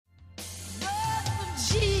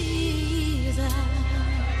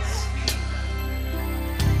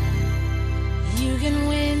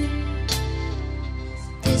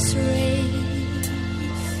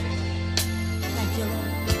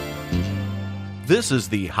This is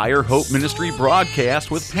the Higher Hope Ministry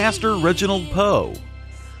broadcast with Pastor Reginald Poe.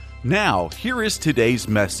 Now, here is today's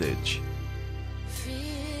message.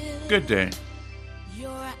 Good day.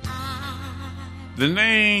 The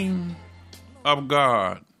name of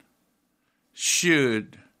God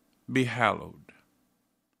should be hallowed.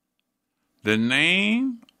 The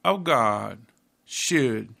name of God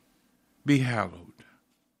should be hallowed.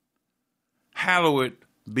 Hallowed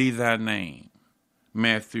be thy name.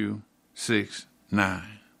 Matthew 6:9.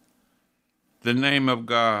 The name of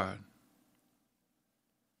God.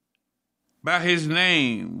 By his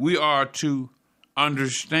name, we are to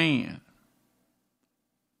understand.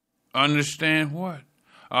 Understand what?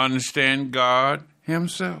 Understand God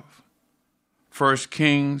himself. 1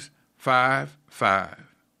 Kings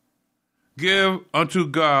 5:5. Give unto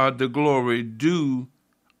God the glory due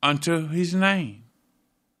unto his name.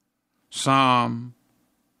 Psalm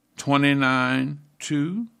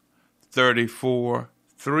 29:2,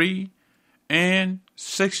 34:3, and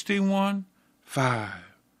 61:5.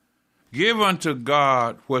 Give unto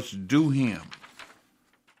God what's due him.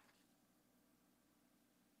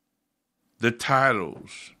 The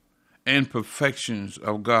titles and perfections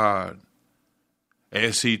of God,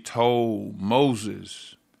 as he told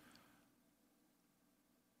Moses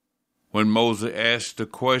when Moses asked the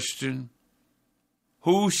question,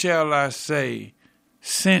 "Who shall I say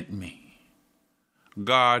sent me?"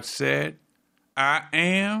 God said, "I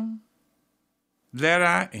am that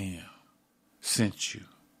I am sent you."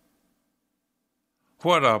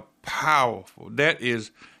 What a powerful, that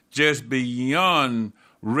is just beyond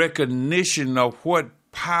recognition of what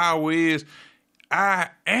power is.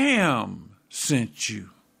 I am sent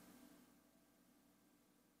you.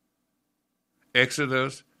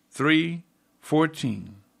 Exodus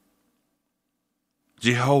 3:14.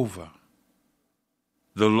 Jehovah,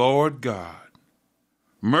 the Lord God,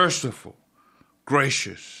 merciful,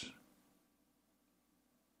 gracious.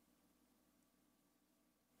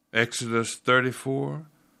 Exodus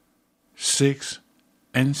 34:6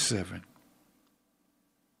 and 7.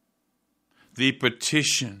 The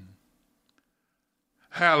petition,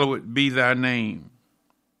 hallowed be thy name.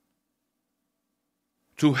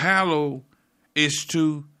 To hallow is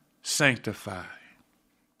to sanctify.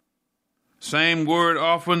 Same word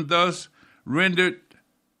often thus rendered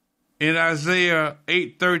in Isaiah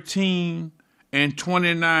 8:13 and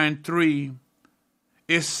 29:3.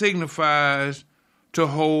 It signifies to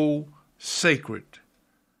hold sacred,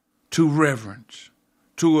 to reverence,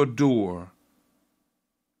 to adore,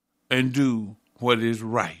 and do what is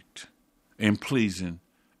right and pleasing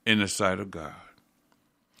in the sight of God.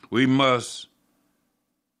 We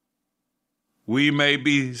may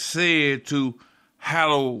be said to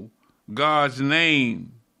hallow God's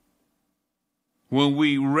name when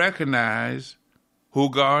we recognize who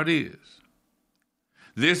God is.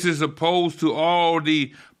 This is opposed to all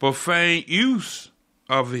the profane use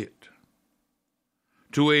of it,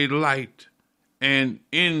 to a light and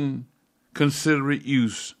inconsiderate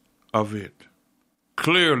use of it.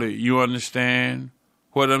 Clearly, you understand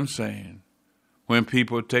what I'm saying when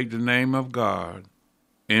people take the name of God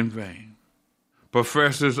in vain.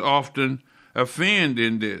 Professors often offend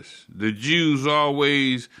in this. The Jews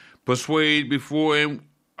always persuade before and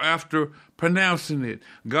after pronouncing it.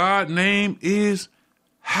 God's name is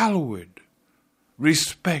hallowed.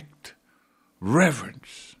 Respect,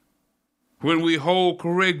 reverence. When we hold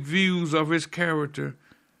correct views of his character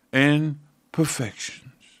and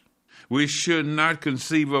perfections, we should not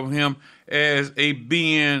conceive of him as a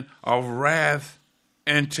being of wrath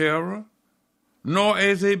and terror, nor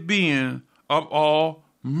as a being of all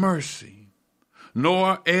mercy,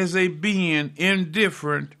 nor as a being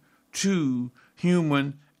indifferent to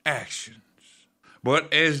human actions,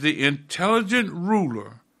 but as the intelligent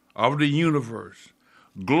ruler of the universe,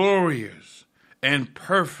 glorious and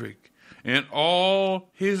perfect in all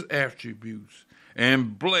his attributes,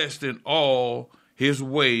 and blessed in all his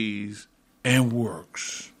ways and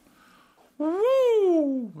works.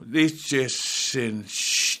 Woo! This just sends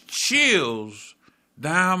chills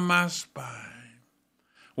down my spine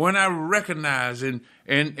when I recognize and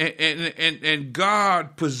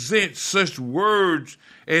God presents such words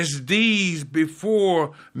as these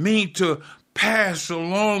before me to pass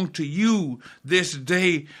along to you this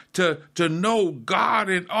day, to know God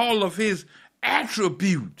in all of his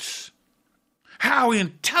attributes, how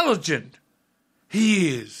intelligent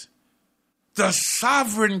he is, the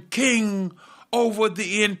sovereign king over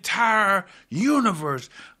the entire universe.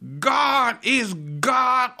 God is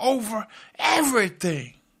God over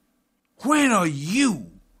everything. When are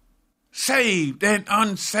you, saved and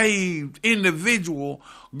unsaved individual,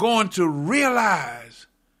 going to realize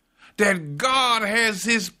that God has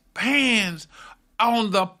his hands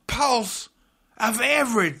on the pulse of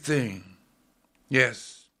everything.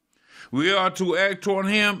 Yes, we are to act toward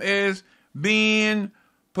him as being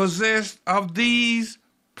possessed of these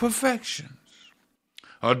perfections.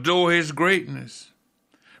 Adore his greatness,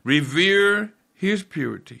 revere his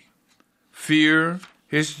purity, fear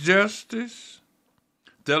his justice,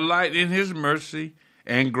 delight in his mercy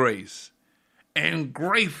and grace, and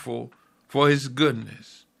grateful for his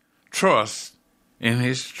goodness, trust in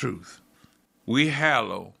his truth. We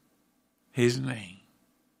hallow his name.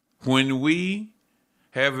 When we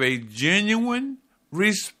have a genuine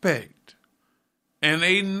respect and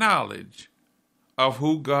a knowledge of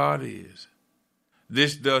who God is,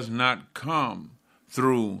 this does not come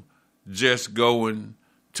through just going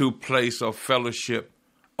to place of fellowship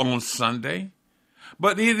on Sunday,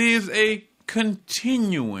 but it is a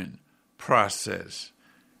continuing process,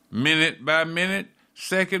 minute by minute,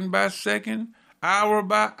 second by second, hour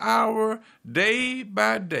by hour, day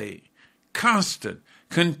by day, constant,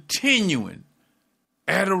 continuing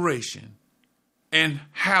adoration and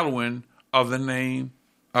hallowing of the name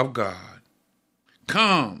of God.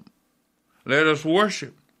 Come, let us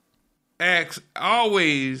worship. Act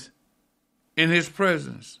always in his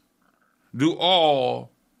presence. Do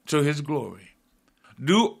all to his glory.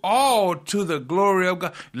 Do all to the glory of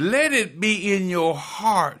God. Let it be in your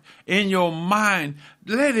heart, in your mind.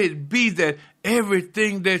 Let it be that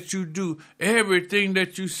everything that you do, everything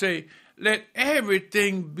that you say, let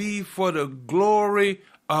everything be for the glory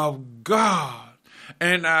of God.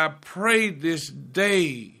 And I pray this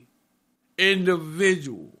day,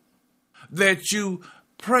 individual, that you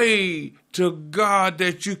pray to God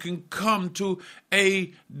that you can come to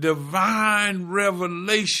a divine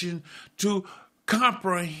revelation to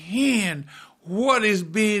comprehend what is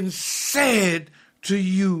being said to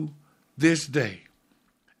you this day.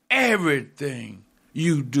 Everything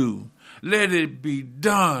you do, let it be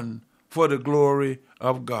done for the glory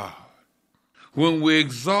of God. When we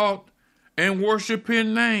exalt and worship his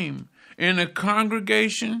name in the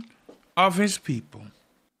congregation of his people,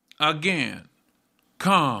 again,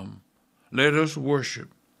 come, let us worship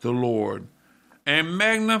the Lord and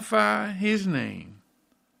magnify his name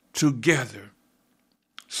together.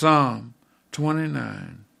 Psalm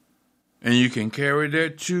 29. And you can carry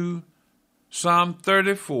that to Psalm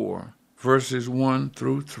 34, verses 1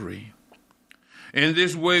 through 3. In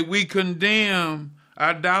this way, we condemn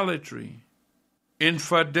idolatry,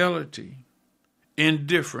 infidelity,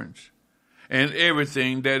 indifference, and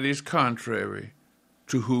everything that is contrary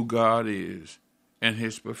to who God is and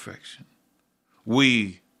his perfection.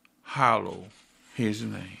 We hallow his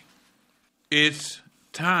name. It's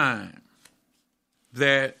time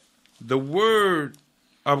that the word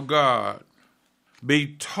of God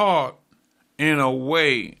be taught in a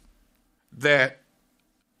way that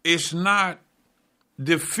it's not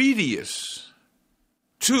defeatist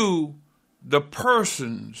to the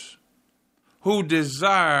persons who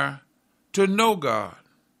desire to know God.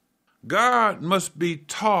 God must be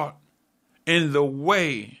taught in the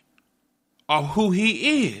way of who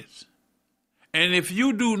he is. And if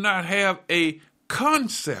you do not have a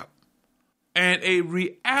concept and a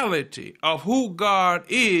reality of who God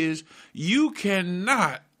is, you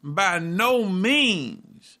cannot by no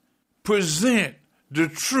means present the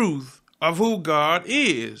truth of who God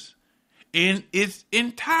is in its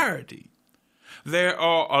entirety. There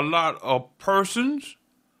are a lot of persons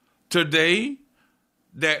today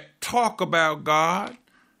that talk about God,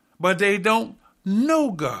 but they don't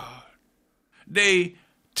know God. They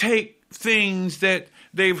take things that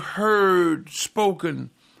they've heard spoken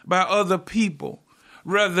by other people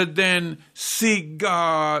rather than seek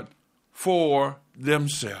God for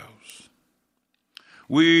themselves.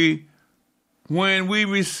 When we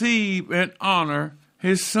receive and honor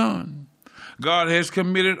his Son, God has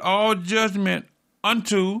committed all judgment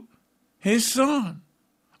unto his Son,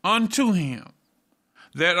 unto him,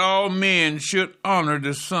 that all men should honor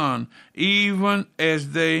the Son, even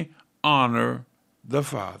as they honor the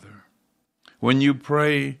Father. When you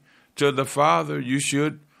pray to the Father, you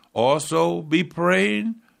should also be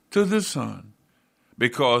praying to the Son,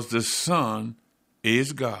 because the Son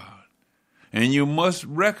is God. And you must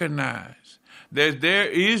recognize that there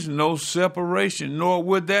is no separation, nor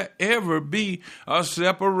would there ever be a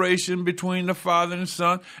separation between the Father and the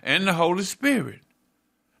Son and the Holy Spirit.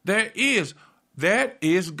 That is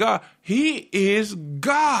God. He is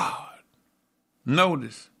God.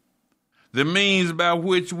 Notice the means by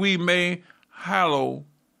which we may hallow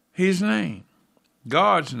his name,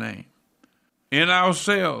 God's name, in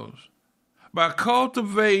ourselves by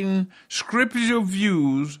cultivating scriptural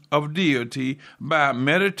views of deity, by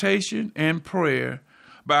meditation and prayer,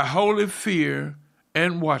 by holy fear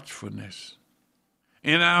and watchfulness.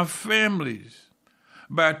 In our families,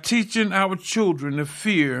 by teaching our children the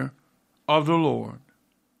fear of the Lord.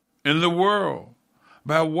 In the world,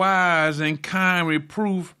 by wise and kind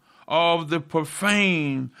reproof of the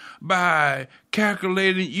profane, by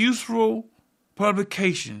calculating useful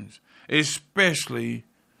publications, especially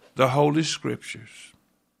the Holy Scriptures.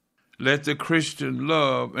 Let the Christian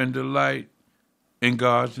love and delight in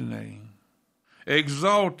God's name.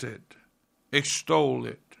 Exalt it, extol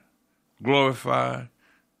it, glorify,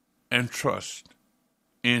 and trust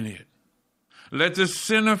in it. Let the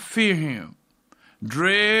sinner fear him,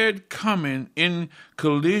 dread coming in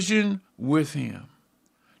collision with him,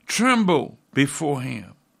 tremble before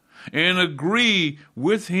him, and agree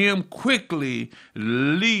with him quickly,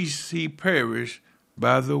 lest he perish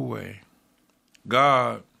by the way.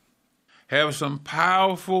 God have some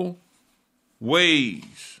powerful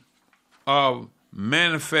ways of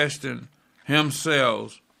manifesting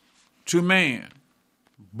himself to man,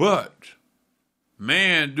 but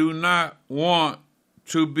man do not want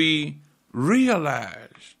to be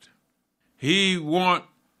realized. He want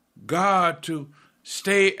God to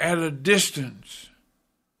stay at a distance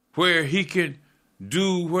where he can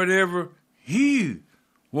do whatever he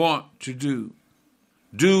want to do.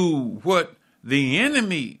 Do what the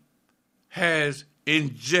enemy has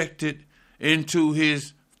injected into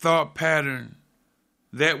his thought pattern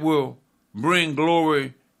that will bring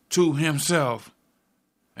glory to himself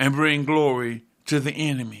and bring glory to the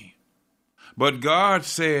enemy. But God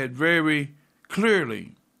said very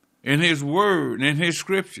clearly in his word, in his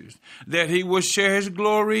scriptures, that he will share his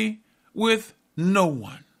glory with no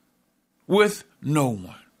one. With no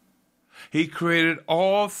one. He created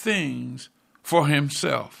all things for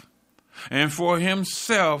himself. And for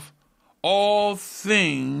himself, all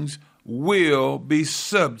things will be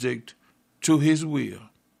subject to his will.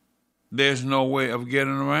 There's no way of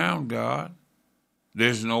getting around God.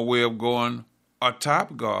 There's no way of going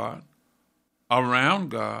atop God, around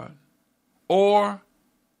God, or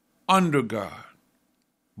under God.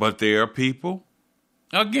 But there are people,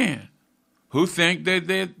 again, who think that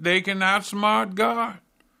they can outsmart God.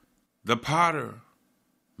 The potter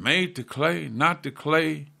made the clay, not the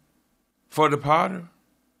clay for the potter.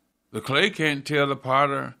 The clay can't tell the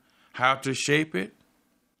potter how to shape it.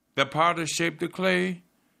 The potter shaped the clay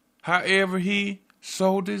however he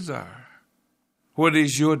so desire. What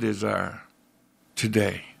is your desire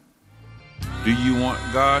today? Do you want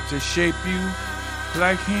God to shape you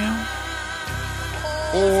like him?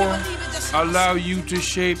 Or allow you to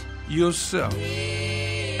shape yourself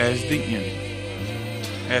as the enemy?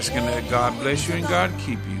 Asking that God bless you and God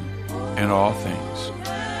keep you in all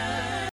things.